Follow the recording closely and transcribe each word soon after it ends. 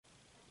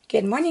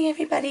Good morning,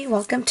 everybody.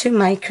 Welcome to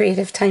my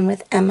creative time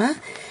with Emma,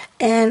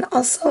 and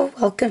also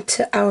welcome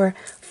to our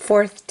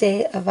fourth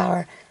day of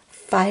our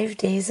 5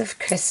 days of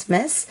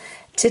Christmas.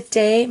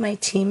 Today, my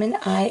team and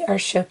I are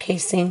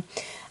showcasing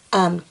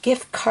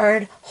gift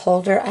card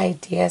holder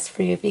ideas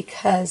for you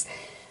because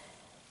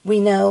we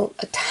know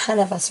a ton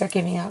of us are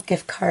giving out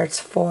gift cards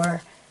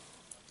for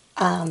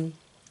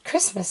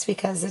Christmas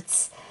because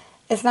it's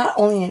not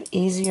only an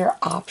easier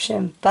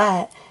option,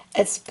 but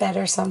it's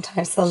better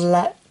sometimes to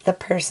let the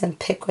person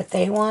pick what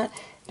they want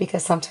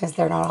because sometimes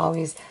they're not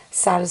always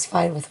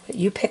satisfied with what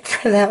you pick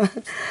for them.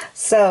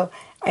 So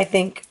I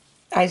think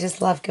I just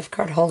love gift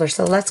card holders.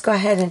 So let's go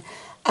ahead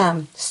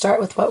and start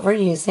with what we're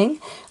using.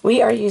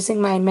 We are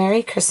using my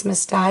Merry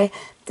Christmas die.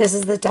 This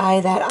is the die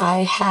that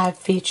I had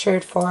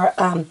featured for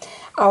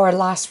our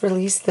last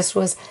release. This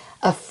was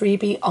a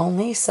freebie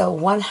only, so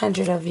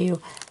 100 of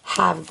you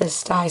have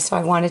this die. So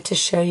I wanted to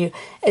show you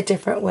a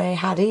different way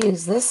how to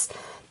use this.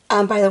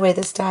 By the way,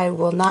 this die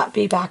will not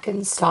be back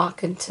in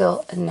stock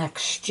until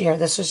next year.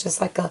 This was just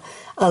like a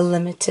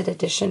limited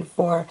edition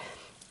for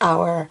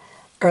our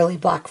early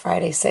Black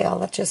Friday sale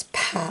that just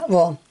passed.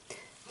 Well,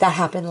 that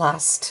happened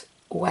last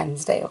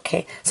Wednesday,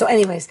 okay? So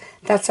anyways,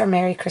 that's our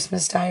Merry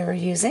Christmas die we're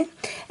using.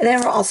 And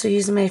then we're also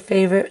using my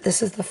favorite.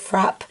 This is the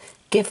Frap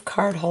gift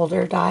card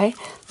holder die.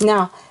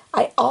 Now,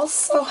 I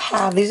also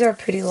have, these are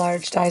pretty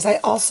large dies. I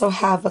also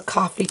have a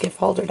coffee gift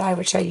holder die,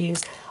 which I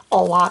use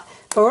a lot,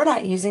 but we're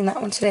not using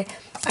that one today.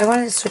 I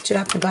wanted to switch it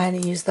up and go ahead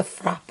and use the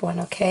Frap one,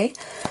 okay?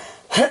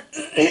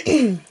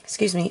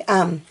 Excuse me.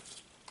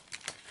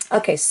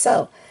 Okay,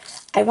 so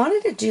I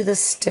wanted to do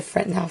this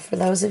different now. For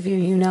those of you,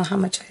 you know how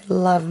much I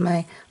love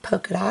my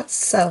polka dots.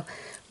 So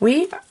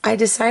I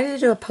decided to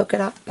do a polka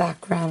dot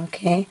background,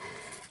 okay?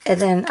 And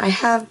then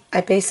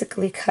I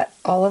basically cut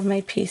all of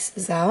my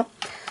pieces out.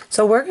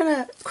 So we're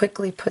going to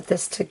quickly put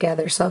this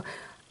together. So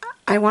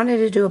I wanted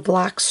to do a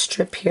black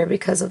strip here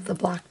because of the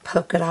black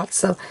polka dots.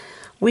 So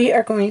we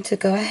are going to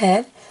go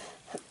ahead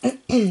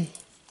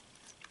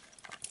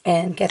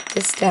and get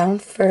this down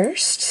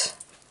first.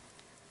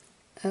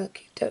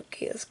 Okie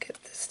dokie, let's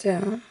get this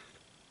down.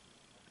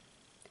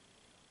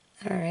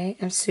 Alright,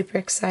 I'm super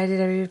excited,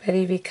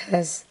 everybody,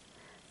 because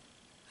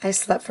I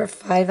slept for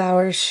 5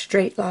 hours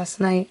straight last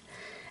night.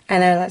 I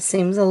know that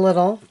seems a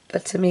little,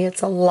 but to me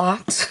it's a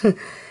lot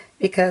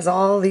because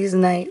all these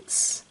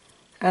nights,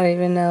 I don't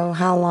even know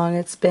how long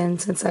it's been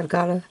since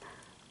I've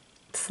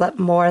slept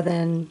more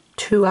than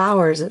 2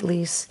 hours at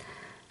least.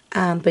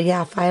 But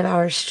yeah, 5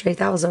 hours straight.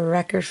 That was a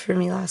record for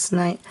me last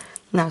night.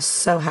 And I was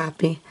so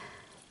happy.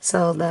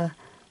 So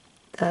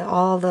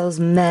all those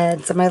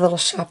meds, my little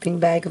shopping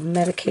bag of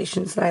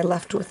medications that I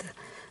left with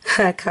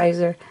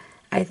Kaiser,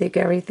 I think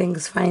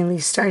everything's finally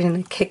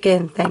starting to kick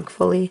in,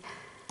 thankfully.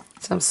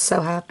 So I'm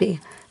so happy.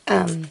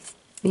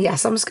 Yeah,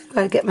 so I'm just going to go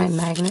ahead and get my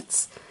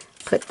magnets.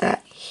 Put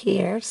that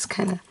here. Just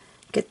kind of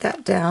get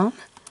that down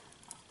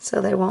so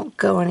they won't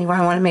go anywhere.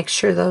 I want to make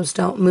sure those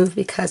don't move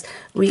because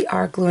we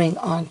are gluing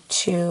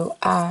onto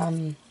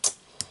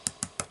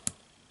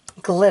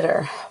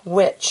glitter,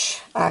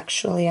 which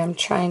actually I'm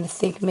trying to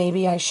think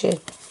maybe I should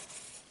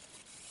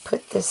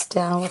put this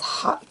down with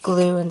hot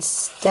glue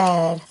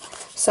instead.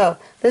 So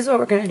this is what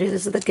we're going to do.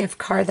 This is the gift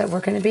card that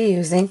we're going to be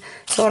using.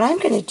 So what I'm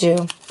going to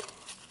do,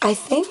 I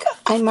think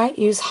I might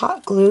use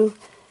hot glue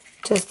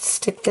to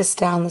stick this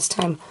down this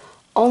time,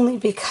 only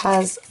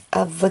because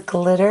of the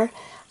glitter.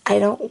 I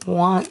don't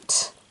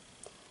want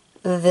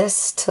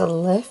this to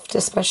lift,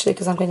 especially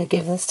because I'm going to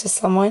give this to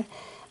someone.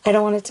 I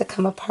don't want it to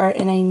come apart,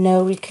 and I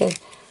know we could,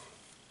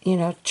 you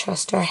know,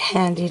 trust our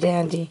handy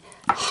dandy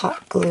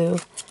hot glue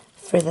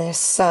for this.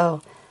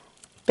 So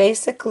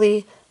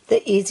basically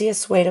the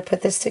easiest way to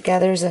put this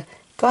together is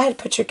go ahead and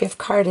put your gift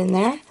card in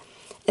there,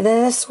 and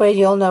then this way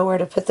you'll know where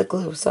to put the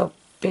glue. So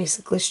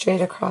basically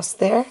straight across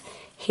there,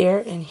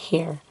 here, and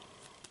here,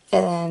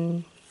 and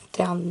then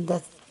down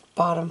the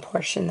bottom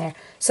portion there.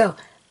 So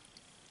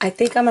I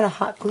think I'm going to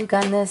hot glue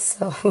gun this,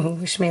 so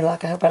wish me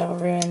luck. I hope I don't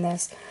ruin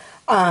this.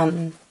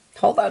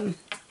 Hold on.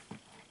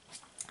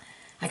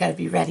 I got to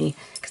be ready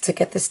to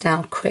get this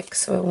down quick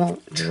so it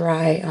won't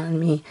dry on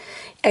me.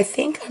 I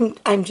think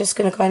I'm just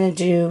going to go ahead and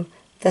do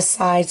the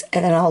sides,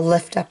 and then I'll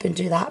lift up and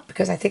do that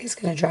because I think it's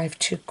going to dry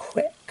too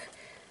quick.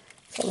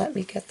 So let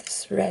me get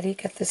this ready,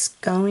 get this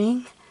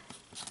going.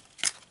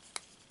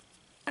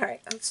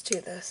 Alright, let's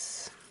do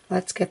this.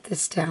 Let's get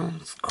this down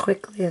as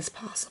quickly as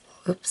possible.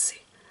 Oopsie.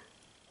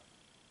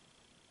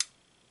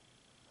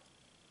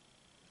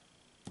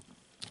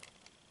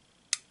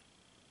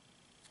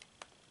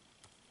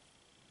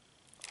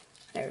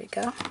 There we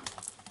go.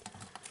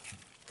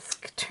 Let's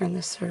turn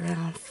this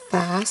around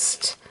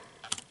fast.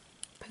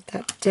 Put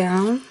that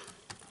down.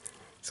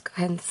 Let's go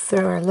ahead and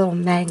throw our little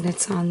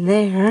magnets on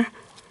there.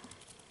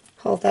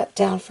 Hold that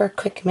down for a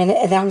quick minute,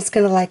 and then I'm just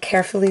going to like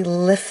carefully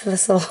lift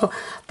this little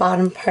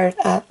bottom part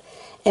up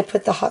and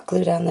put the hot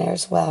glue down there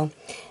as well.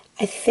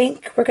 I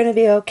think we're going to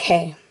be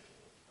okay.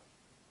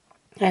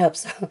 I hope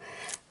so.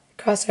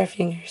 Cross our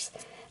fingers.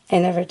 I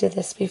never did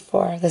this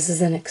before. This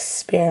is an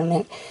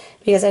experiment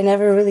because I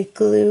never really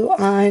glue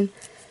on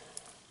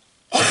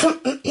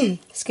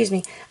excuse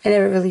me, I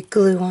never really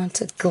glue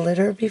onto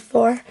glitter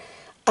before.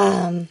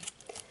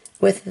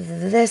 With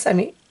this, I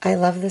mean, I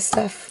love this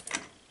stuff.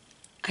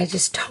 I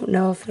just don't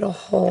know if it'll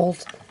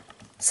hold.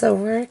 So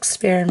we're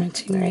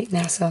experimenting right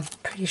now, so I'm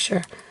pretty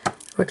sure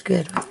we're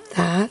good with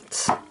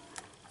that.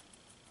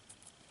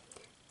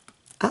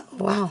 Oh,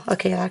 wow.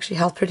 Okay, it actually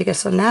held pretty good.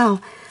 So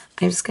now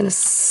I'm just going to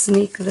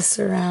sneak this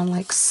around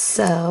like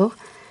so,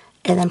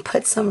 and then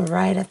put some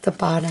right at the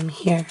bottom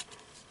here.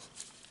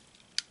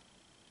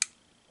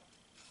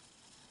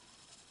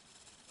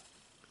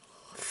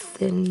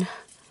 Thin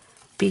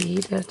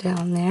bead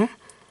down there.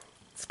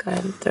 Let's go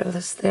ahead and throw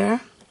this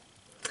there.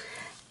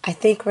 I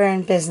think we're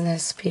in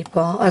business,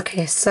 people.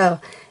 Okay,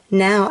 so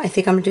now I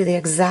think I'm going to do the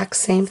exact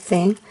same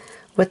thing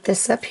with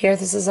this up here.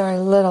 This is our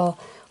little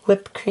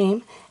whipped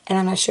cream, and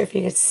I'm not sure if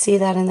you could see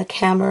that in the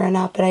camera or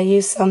not, but I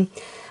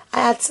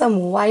had some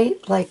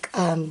white, like,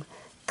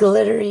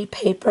 glittery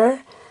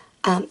paper,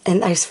 and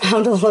I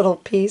found a little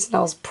piece, and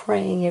I was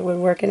praying it would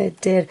work, and it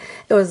did.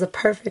 It was the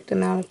perfect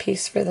amount of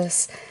piece for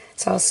this,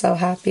 so I was so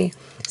happy.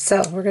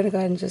 So we're going to go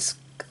ahead and just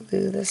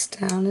glue this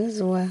down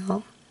as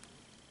well.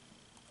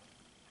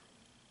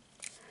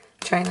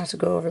 Try not to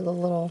go over the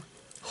little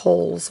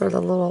holes or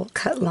the little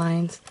cut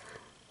lines.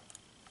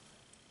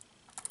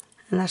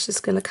 And that's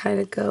just going to kind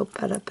of go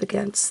butt up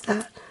against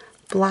that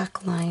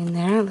black line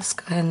there. Let's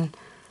go ahead and,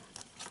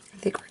 I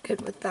think we're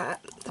good with that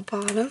at the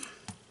bottom.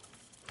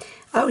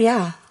 Oh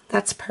yeah,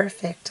 that's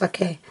perfect.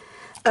 Okay,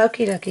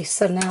 okie dokie,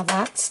 so now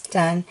that's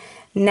done.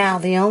 Now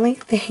the only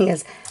thing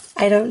is,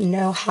 I don't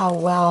know how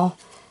well,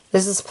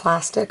 this is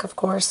plastic of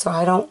course, so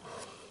I don't,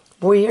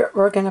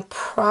 we're going to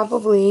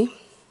probably,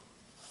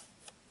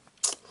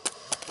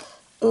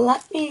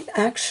 let me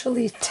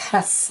actually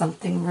test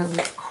something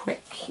really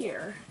quick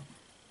here.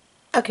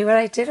 Okay, what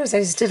I did was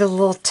I just did a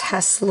little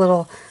test,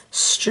 little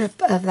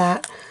strip of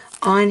that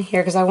on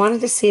here because I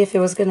wanted to see if it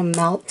was going to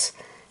melt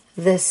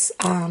this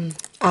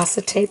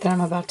acetate that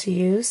I'm about to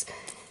use.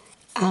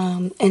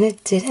 And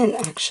it didn't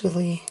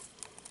actually.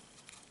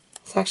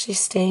 It's actually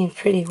staying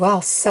pretty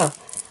well, so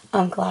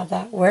I'm glad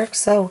that works.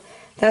 So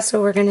that's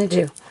what we're going to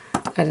do.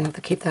 I didn't have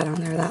to keep that on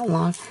there that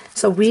long.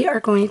 So we are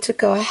going to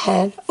go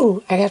ahead.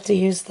 Oh, I have to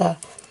use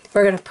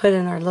we're going to put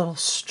in our little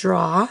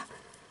straw.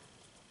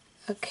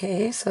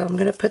 Okay, so I'm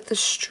going to put the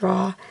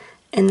straw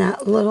in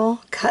that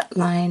little cut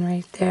line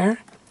right there.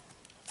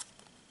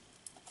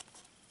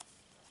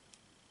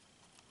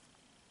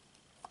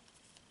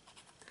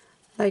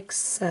 Like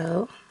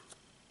so.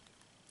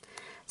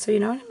 So you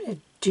know what I'm going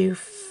to do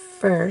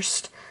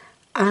first?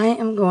 I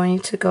am going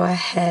to go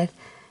ahead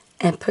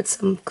and put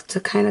some, to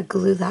kind of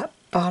glue that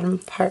bottom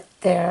part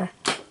there.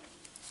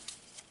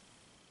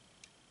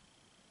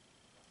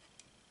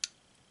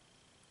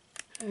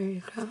 There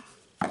you go.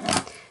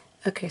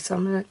 Okay, so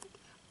I'm going to,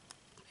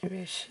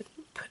 maybe I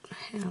shouldn't put my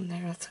hand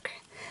there. That's okay.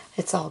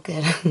 It's all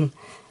good.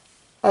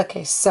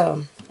 Okay,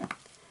 so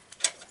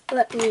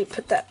let me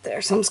put that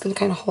there. So I'm just going to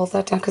kind of hold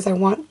that down because I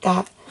want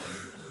that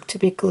to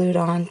be glued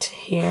on to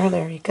here.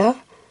 There you go.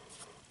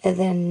 And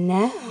then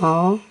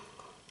now,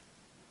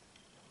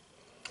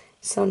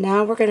 so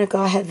now we're going to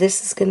go ahead.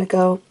 This is going to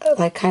go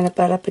like kind of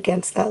butt up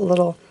against that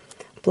little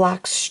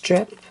black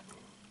strip.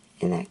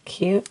 Isn't that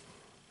cute?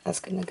 That's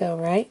going to go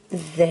right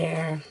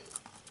there.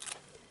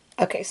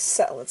 Okay,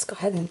 so let's go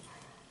ahead and,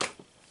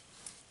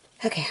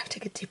 okay, I'll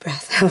take a deep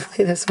breath.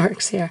 Hopefully this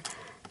works here.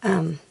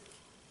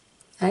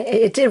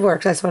 It did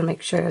work, so I just want to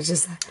make sure. It's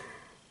just,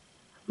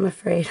 I'm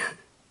afraid.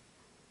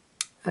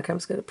 Okay, I'm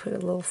just going to put a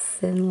little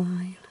thin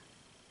line.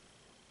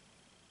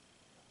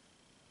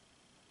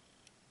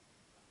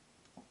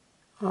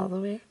 All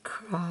the way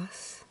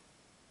across.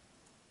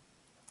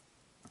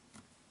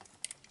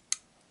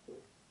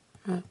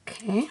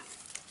 Okay.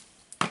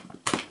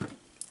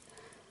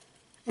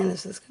 And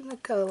this is going to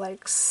go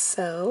like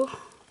so.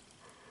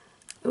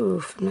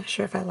 Oof, I'm not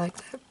sure if I like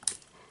that.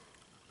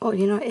 Oh,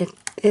 you know, it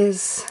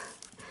is...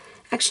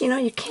 Actually, you know,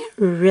 you can't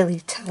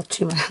really tell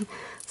too much.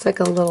 It's like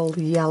a little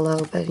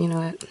yellow, but you know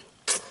what?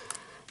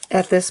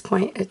 At this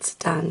point, it's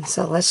done.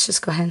 So let's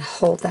just go ahead and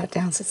hold that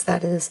down since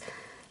that is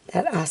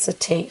that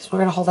acetate. So we're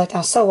going to hold that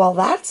down. So while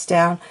that's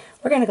down,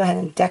 we're going to go ahead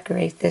and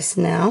decorate this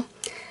now.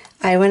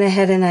 I went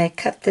ahead and I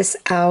cut this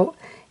out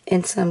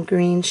in some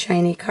green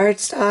shiny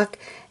cardstock,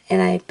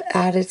 and I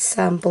added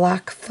some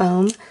black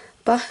foam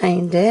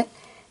behind it.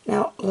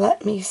 Now,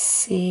 let me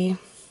see.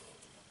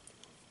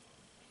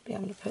 Maybe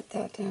I'm going to put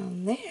that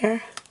down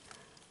there.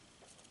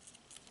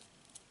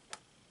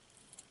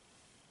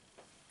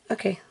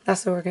 Okay,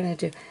 that's what we're going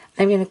to do.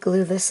 I'm going to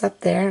glue this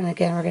up there, and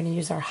again, we're going to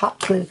use our hot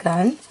glue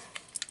gun.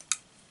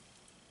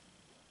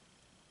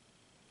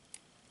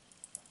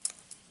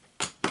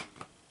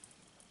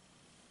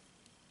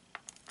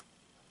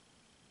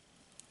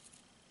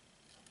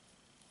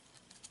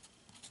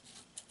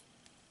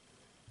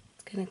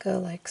 Gonna go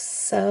like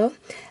so,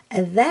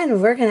 and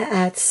then we're gonna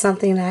add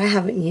something that I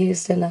haven't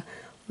used in a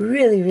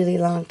really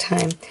long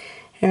time.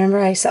 Remember,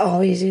 I used to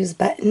always use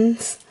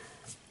buttons,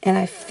 and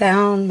I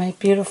found my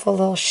beautiful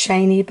little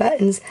shiny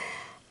buttons.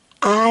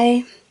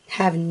 I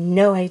have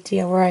no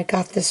idea where I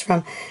got this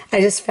from. I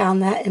just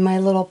found that in my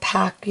little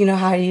pack. You know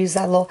how I use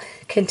that little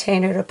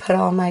container to put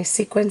all my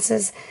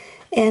sequences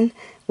in?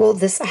 Well,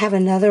 I have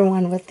another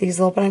one with these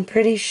little, but I'm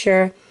pretty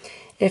sure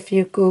if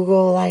you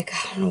Google, like,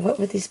 I don't know, what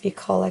would these be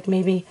called? Like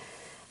maybe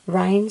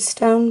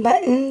rhinestone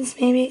buttons,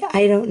 maybe?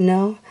 I don't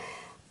know.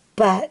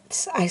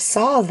 But I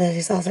saw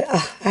these. I was like,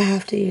 oh, I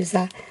have to use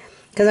that.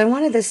 Because I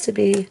wanted this to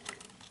be,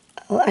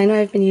 I know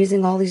I've been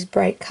using all these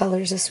bright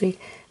colors this week,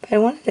 but I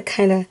wanted to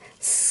kind of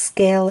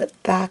scale it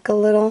back a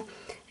little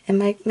and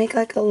make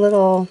like a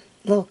little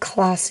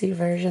classy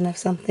version of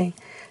something.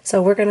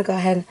 So we're going to go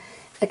ahead and,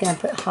 again,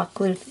 put hot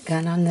glue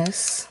gun on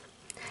this.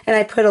 And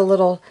I put a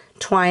little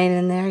twine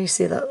in there. You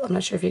see that? I'm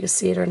not sure if you can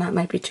see it or not. It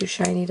might be too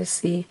shiny to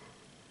see.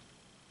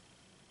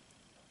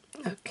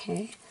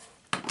 Okay.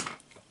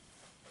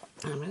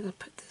 I'm going to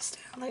put this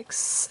down like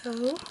so. I'm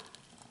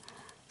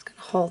just going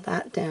to hold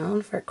that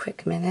down for a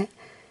quick minute.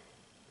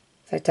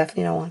 I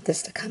definitely don't want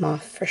this to come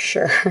off for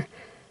sure.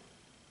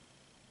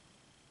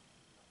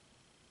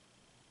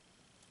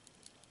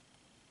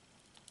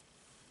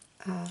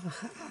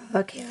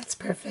 Okay, that's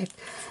perfect.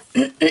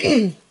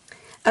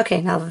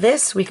 Okay, now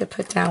this we could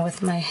put down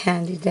with my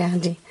handy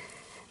dandy,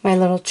 my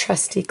little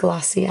trusty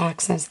glossy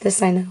accents.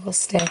 This I know will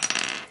stay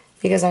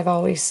because I've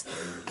always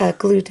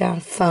glued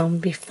down foam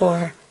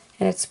before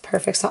and it's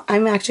perfect. So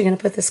I'm actually going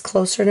to put this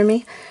closer to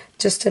me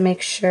just to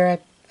make sure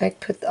I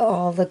put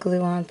all the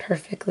glue on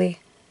perfectly.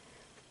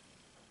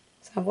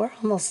 So we're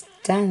almost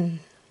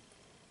done.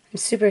 I'm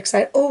super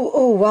excited.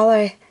 Oh,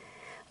 while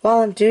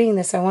I'm doing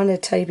this, I wanted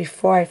to tell you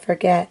before I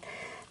forget,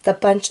 the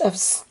bunch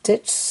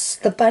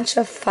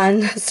of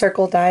fun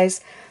circle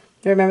dies.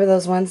 Remember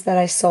those ones that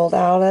I sold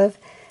out of?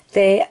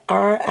 They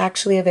are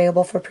actually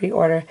available for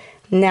pre-order.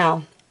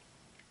 Now,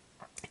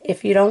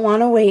 if you don't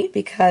want to wait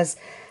because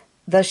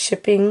the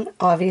shipping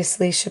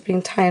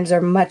times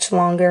are much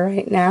longer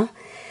right now,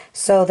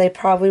 so they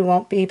probably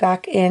won't be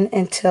back in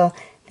until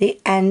the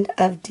end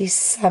of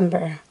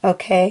December,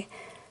 okay?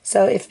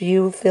 So if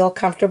you feel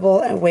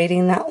comfortable and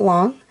waiting that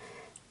long,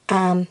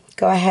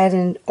 go ahead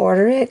and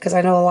order it, because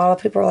I know a lot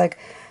of people are like,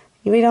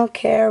 we don't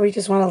care, we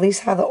just want to at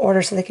least have the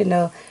order so they can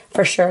know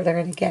for sure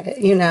they're going to get it,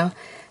 you know?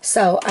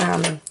 So,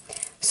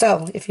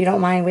 so if you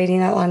don't mind waiting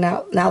that long,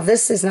 now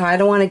I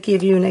don't want to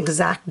give you an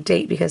exact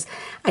date because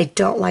I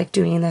don't like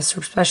doing this,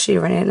 especially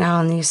right now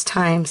in these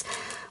times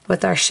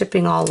with our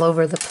shipping all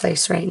over the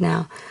place right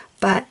now.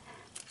 But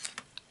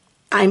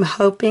I'm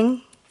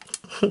hoping,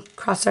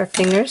 cross our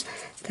fingers,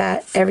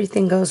 that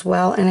everything goes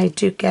well and I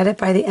do get it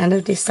by the end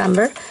of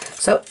December.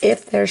 So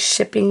if there's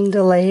shipping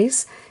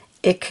delays,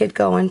 it could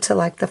go into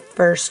like the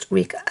first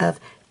week of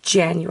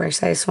January.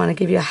 So I just want to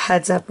give you a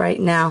heads up right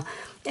now.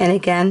 And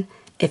again,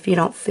 if you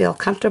don't feel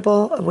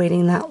comfortable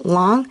waiting that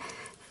long,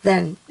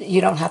 then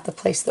you don't have to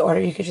place the order.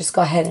 You could just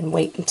go ahead and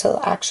wait until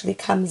it actually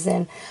comes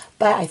in.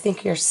 But I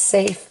think you're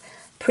safe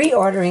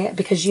pre-ordering it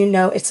because you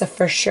know it's a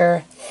for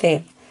sure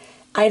thing.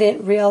 I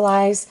didn't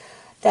realize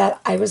that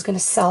I was going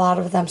to sell out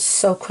of them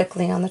so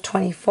quickly on the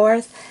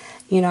 24th.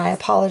 You know, I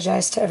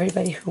apologize to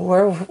everybody who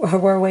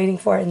were waiting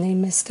for it and they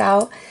missed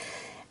out.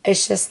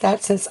 It's just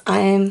that since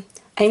I'm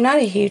not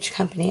a huge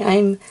company,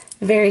 I'm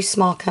a very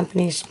small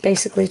company. It's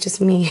basically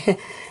just me,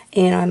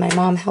 you know, and my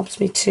mom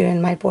helps me too,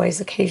 and my boys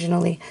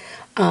occasionally.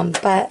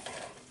 But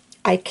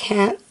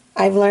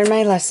I've learned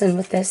my lesson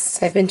with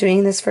this. I've been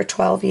doing this for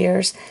 12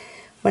 years.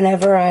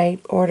 Whenever I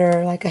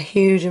order like a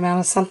huge amount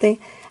of something,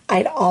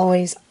 I'd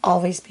always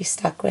be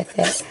stuck with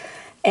it.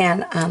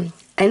 And I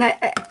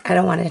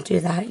don't want to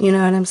do that, you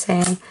know what I'm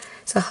saying?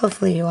 So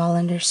hopefully you all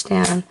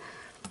understand.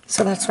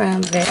 So that's why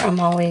I'm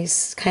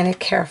always kind of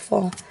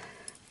careful,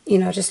 you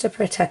know, just to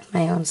protect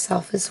my own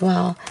self as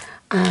well.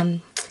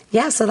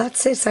 Yeah, so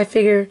that's it. So I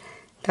figure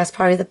that's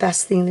probably the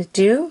best thing to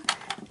do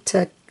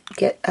to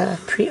get a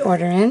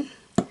pre-order in.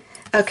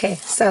 Okay,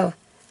 so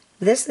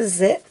this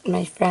is it,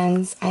 my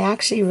friends. I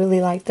actually really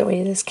like the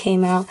way this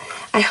came out.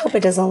 I hope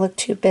it doesn't look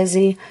too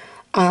busy.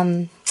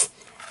 I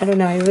don't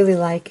know, I really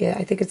like it.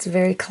 I think it's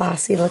very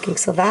classy looking.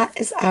 So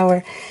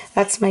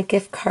that's my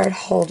gift card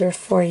holder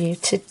for you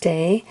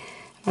today.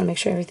 I want to make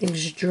sure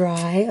everything's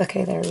dry.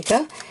 Okay, there we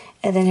go.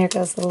 And then here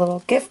goes the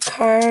little gift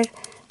card.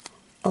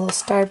 A little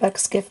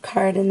Starbucks gift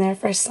card in there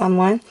for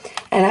someone.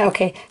 And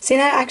okay, see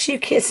now actually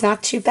it's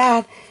not too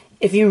bad.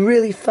 If you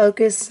really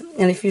focus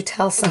and if you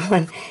tell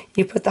someone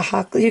you put the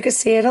hot glue, you can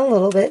see it a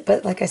little bit,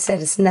 but like I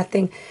said, it's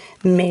nothing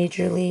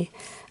majorly.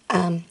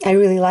 I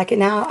really like it.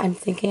 Now I'm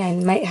thinking I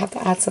might have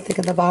to add something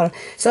at the bottom.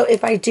 So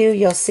if I do,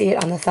 you'll see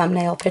it on the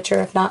thumbnail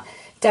picture. If not,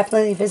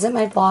 definitely visit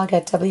my blog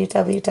at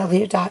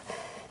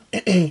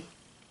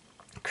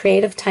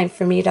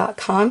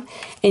www.creativetimeforme.com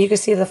and you can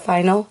see the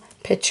final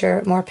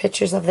picture, more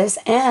pictures of this,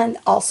 and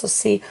also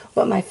see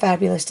what my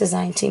fabulous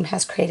design team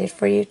has created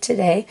for you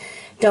today.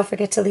 Don't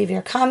forget to leave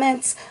your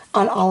comments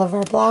on all of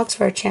our blogs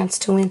for a chance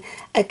to win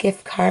a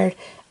gift card,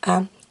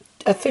 a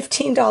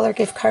 $15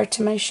 gift card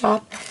to my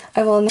shop.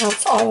 I will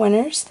announce all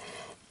winners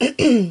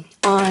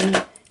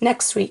on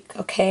next week,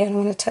 okay? I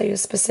don't want to tell you a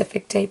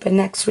specific date, but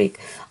next week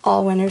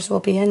all winners will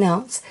be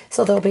announced.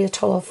 So there'll be a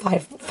total of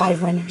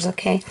five winners,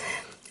 okay?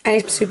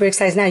 I'm super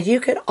excited. Now you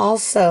could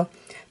also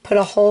put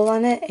a hole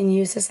on it and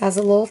use this as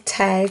a little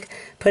tag.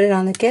 Put it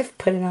on the gift,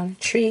 put it on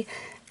a tree.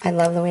 I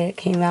love the way it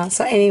came out.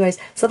 So anyways,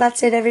 so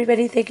that's it,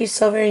 everybody. Thank you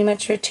so very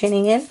much for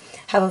tuning in.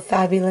 Have a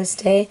fabulous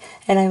day,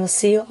 and I will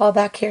see you all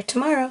back here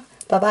tomorrow.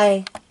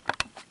 Bye-bye.